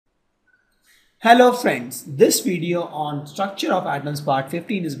Hello friends, this video on structure of atoms part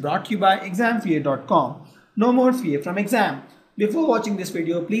 15 is brought to you by examfear.com. No more fear from exam. Before watching this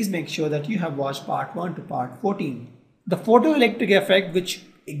video, please make sure that you have watched part 1 to part 14. The photoelectric effect which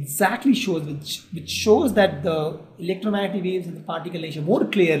exactly shows which shows that the electromagnetic waves and the particle nature more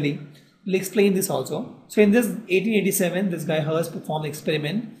clearly. We'll explain this also. So in this 1887, this guy Hertz performed an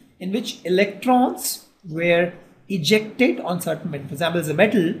experiment in which electrons were ejected on certain metal. For example, there's a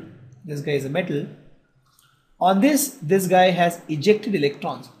metal. This guy is a metal. On this guy has ejected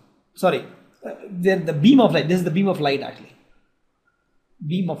electrons. Sorry, the beam of light. This is the beam of light actually.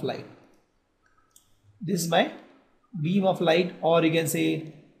 Beam of light. This is my beam of light, or you can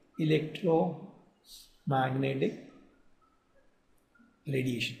say electromagnetic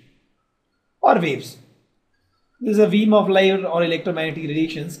radiation or waves. This is a beam of light or electromagnetic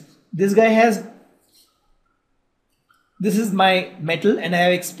radiations. This guy has. This is my metal and I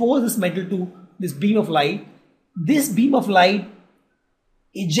have exposed this metal to this beam of light. This beam of light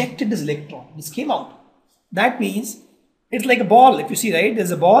ejected this electron. This came out. That means it's like a ball. If you see, right,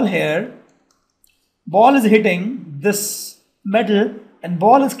 there's a ball here. Ball is hitting this metal and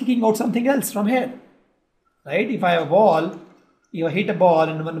ball is kicking out something else from here. Right? If I have a ball, you hit a ball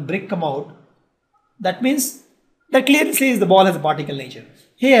and when a brick come out, that means that clearly says the ball has a particle nature.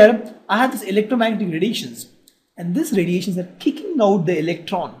 Here I have this electromagnetic radiations. And these radiations are kicking out the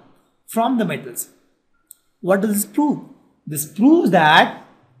electron from the metals. What does this prove? This proves that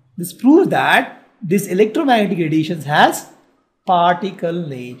this electromagnetic radiations has particle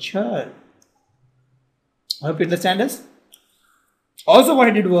nature. I hope you understand this. Also, what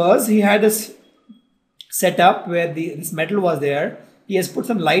he did was he had this setup where this metal was there. He has put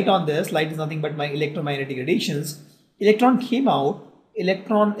some light on this. Light is nothing but my electromagnetic radiations. Electron came out.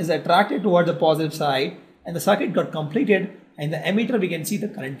 Electron is attracted towards the positive side. And the circuit got completed, and the emitter we can see the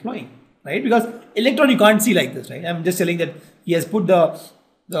current flowing, right? Because electron you can't see like this, right? I'm just telling that he has put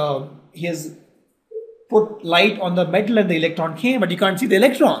he has put light on the metal and the electron came, but you can't see the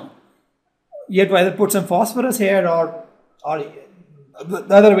electron. You have to either put some phosphorus here or the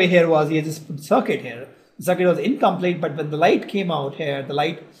other way here was he has just put circuit here. The circuit was incomplete, but when the light came out here, the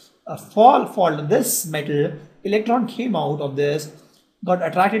light fall on this metal, electron came out of this, got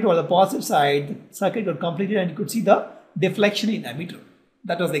attracted to the positive side, the circuit got completed and you could see the deflection in emitter.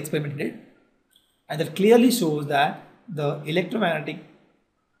 That was the experiment he did. And that clearly shows that the electromagnetic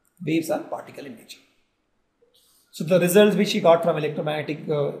waves are particle in nature. So the results which he got from electromagnetic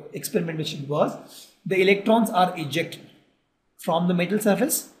experiment which it was, the electrons are ejected from the metal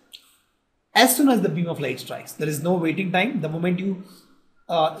surface as soon as the beam of light strikes. There is no waiting time. The moment you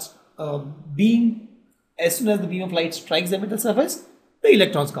as soon as the beam of light strikes the metal surface, the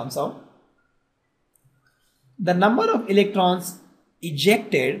electrons comes out. The number of electrons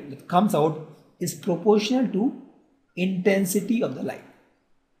ejected that comes out is proportional to intensity of the light.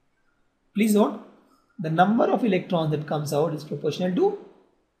 Please note, the number of electrons that comes out is proportional to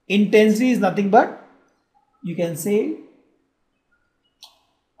intensity is nothing but you can say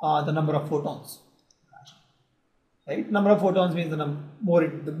the number of photons. Right? Number of photons means the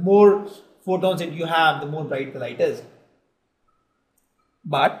more photons that you have, the more bright the light is.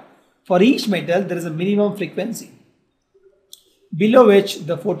 But for each metal, there is a minimum frequency below which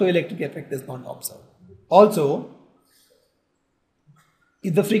the photoelectric effect is not observed. Also,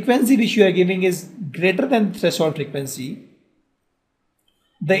 if the frequency which you are giving is greater than threshold frequency,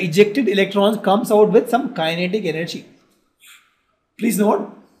 the ejected electrons comes out with some kinetic energy. Please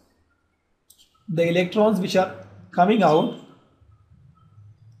note, the electrons which are coming out,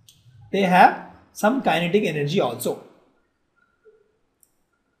 they have some kinetic energy also.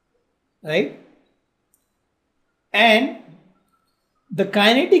 Right? And the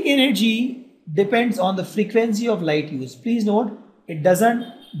kinetic energy depends on the frequency of light used. Please note, it doesn't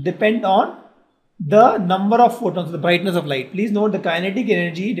depend on the number of photons, the brightness of light. Please note, the kinetic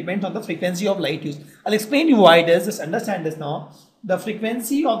energy depends on the frequency of light used. I'll explain you why it is. Just understand this now. The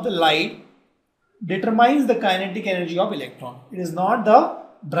frequency of the light determines the kinetic energy of electron. It is not the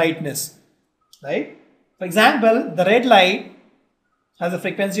brightness. Right? For example, the red light has a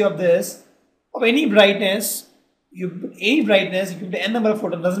frequency of this, of any brightness, you put n number of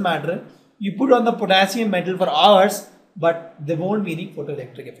photons, doesn't matter. You put on the potassium metal for hours, but there won't be any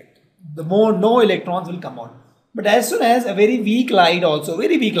photoelectric effect. No electrons will come out. But as soon as a very weak light also,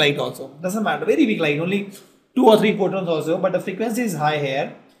 doesn't matter, very weak light, only 2 or 3 photons also, but the frequency is high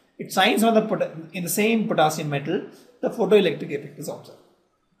here, it shines on in the same potassium metal, the photoelectric effect is observed.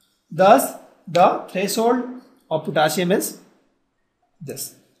 Thus, the threshold of potassium is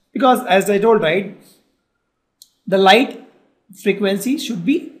this, because as I told, right, the light frequency should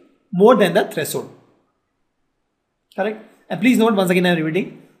be more than the threshold. Correct? And please note, once again I am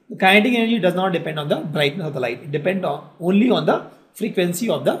repeating, the kinetic energy does not depend on the brightness of the light. It depends only on the frequency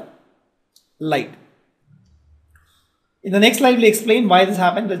of the light. In the next slide we'll explain why this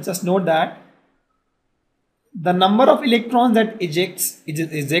happens. Let's just note that the number of electrons that is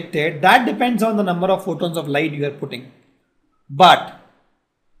ejected, that depends on the number of photons of light you are putting. But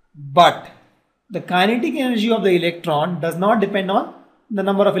the kinetic energy of the electron does not depend on the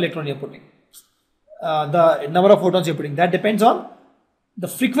number of electrons you are putting. The number of photons you are putting, that depends on the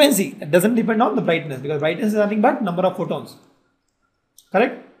frequency. It doesn't depend on the brightness, because brightness is nothing but number of photons.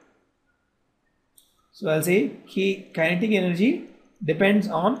 Correct? So I'll say kinetic energy depends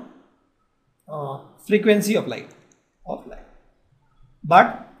on frequency of light,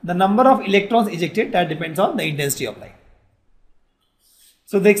 but the number of electrons ejected, that depends on the intensity of light.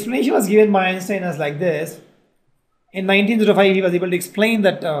 So the explanation was given by Einstein as like this. In 1905 he was able to explain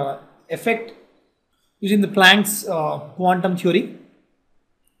that effect using the Planck's quantum theory.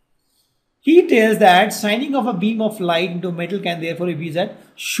 He tells that shining of a beam of light into metal can therefore be used as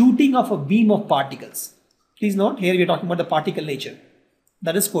shooting of a beam of particles. Please note, here we are talking about the particle nature,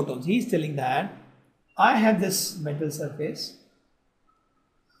 that is photons. He is telling that I have this metal surface.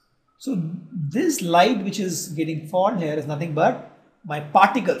 So this light which is getting fallen here is nothing but my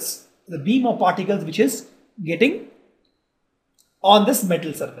particles, the beam of particles which is getting on this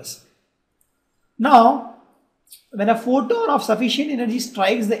metal surface. Now, when a photon of sufficient energy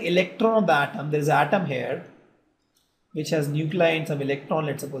strikes the electron of the atom, there is an atom here which has nuclei and some electron,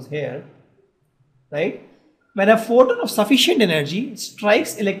 let's suppose here, right? When a photon of sufficient energy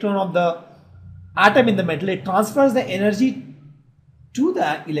strikes electron of the atom in the metal, it transfers the energy to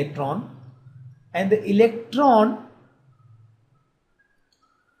the electron, and the electron,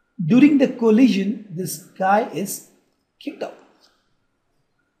 during the collision, this guy is kicked out.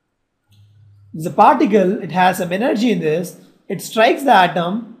 The particle, it has some energy in this, it strikes the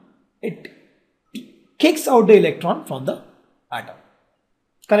atom, it kicks out the electron from the atom.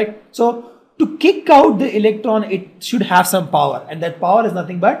 Correct? So to kick out the electron, it should have some power, and that power is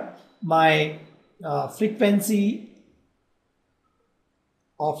nothing but my frequency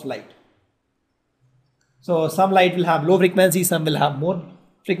of light. So some light will have low frequency, some will have more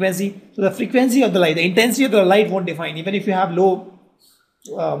frequency. So the frequency of the light, the intensity of the light won't define. Even if you have low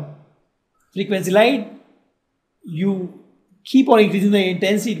frequency light, you keep on increasing the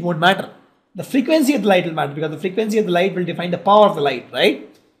intensity, it won't matter. The frequency of the light will matter, because the frequency of the light will define the power of the light, right,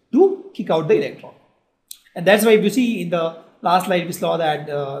 to kick out the electron. And that's why if you see in the last slide we saw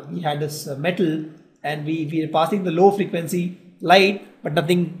that we had this metal, and we are passing the low frequency light, but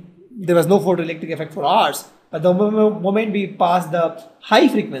nothing, there was no photoelectric effect for hours. But the moment we passed the high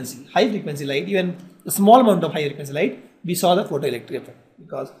frequency light, even a small amount of high frequency light, we saw the photoelectric effect,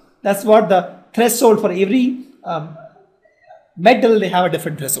 because that's what the threshold for every metal, they have a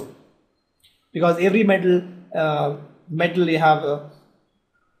different threshold, because every metal you have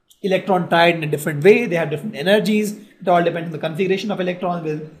electron tied in a different way, they have different energies, it all depends on the configuration of electrons.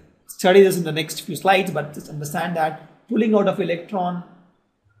 We'll study this in the next few slides, but just understand that pulling out of electron,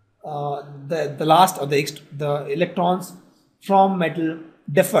 the electrons from metal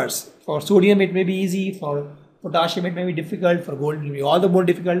differs. For sodium it may be easy, for potassium it may be difficult, for gold it may be all the more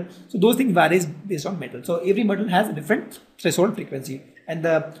difficult. So those things varies based on metal. So every metal has a different threshold frequency, and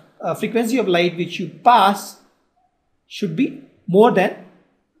the frequency of light which you pass should be more than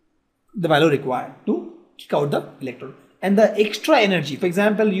the value required to kick out the electron. And the extra energy, for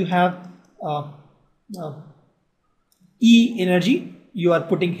example, you have E energy you are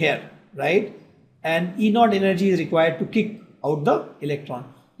putting here, right, and E naught energy is required to kick out the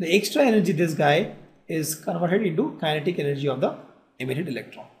electron. The extra energy, this guy, is converted into kinetic energy of the emitted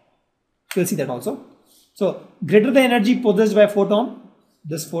electron. We'll see that also. So greater the energy possessed by photon,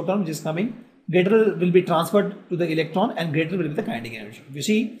 this photon which is coming, greater will be transferred to the electron, and greater will be the kinetic energy. You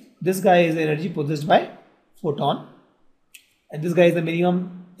see, this guy is the energy possessed by photon, and this guy is the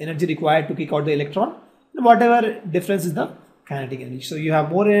minimum energy required to kick out the electron, and whatever difference is the kinetic energy. So you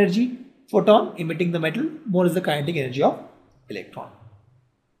have more energy photon emitting the metal, more is the kinetic energy of electron,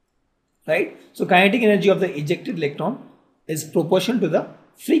 right? So kinetic energy of the ejected electron is proportional to the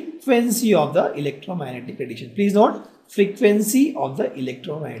frequency of the electromagnetic radiation. Please note, frequency of the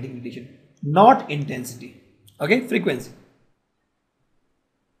electromagnetic radiation, not intensity. Okay, frequency.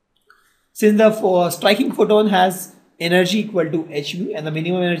 Since the striking photon has energy equal to h mu, and the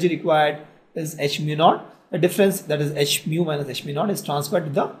minimum energy required is h mu naught, the difference, that is h mu minus h mu naught, is transferred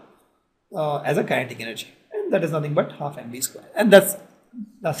to the as a kinetic energy, and that is nothing but half mv square. And that's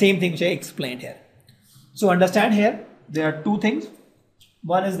the same thing which I explained here. So understand, here there are two things.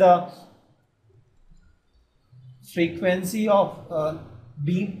 One is the frequency of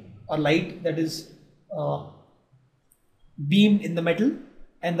beam or light that is beamed in the metal,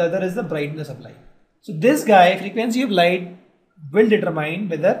 and the other is the brightness of light. So this guy, frequency of light, will determine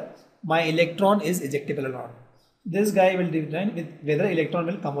whether my electron is ejectable or not. This guy will determine whether electron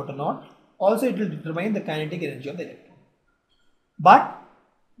will come out or not. Also, it will determine the kinetic energy of the electron. But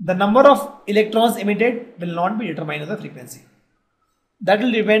the number of electrons emitted will not be determined as the frequency. That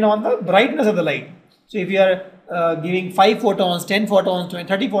will depend on the brightness of the light. So if you are giving 5 photons, 10 photons, 20,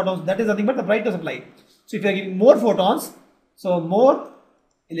 30 photons, that is nothing but the brightness of light. So if you are giving more photons, so more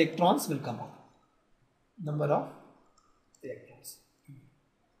electrons will come out. Number of electrons.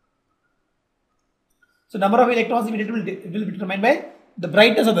 So number of electrons emitted will be determined by the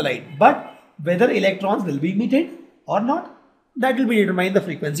brightness of the light. But whether electrons will be emitted or not, that will be determined the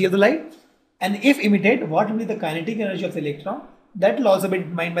frequency of the light. And if emitted, what will be the kinetic energy of the electron? That will also be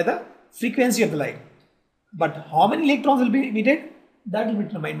determined by the frequency of the light. But how many electrons will be emitted? That will be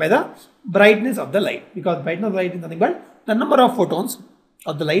determined by the brightness of the light. Because brightness of the light is nothing but the number of photons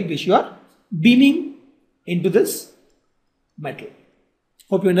of the light which you are beaming into this metal.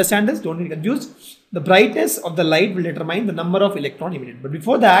 Hope you understand this. Don't get confused. The brightness of the light will determine the number of electrons emitted. But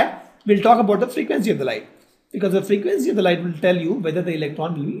before that, we'll talk about the frequency of the light. Because the frequency of the light will tell you whether the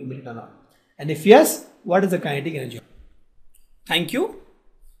electron will be emitted or not. And if yes, what is the kinetic energy? Thank you.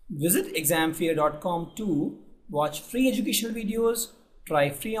 Visit examfear.com to watch free educational videos, try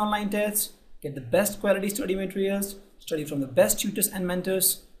free online tests, get the best quality study materials, study from the best tutors and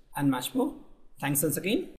mentors, and much more. Thanks once again.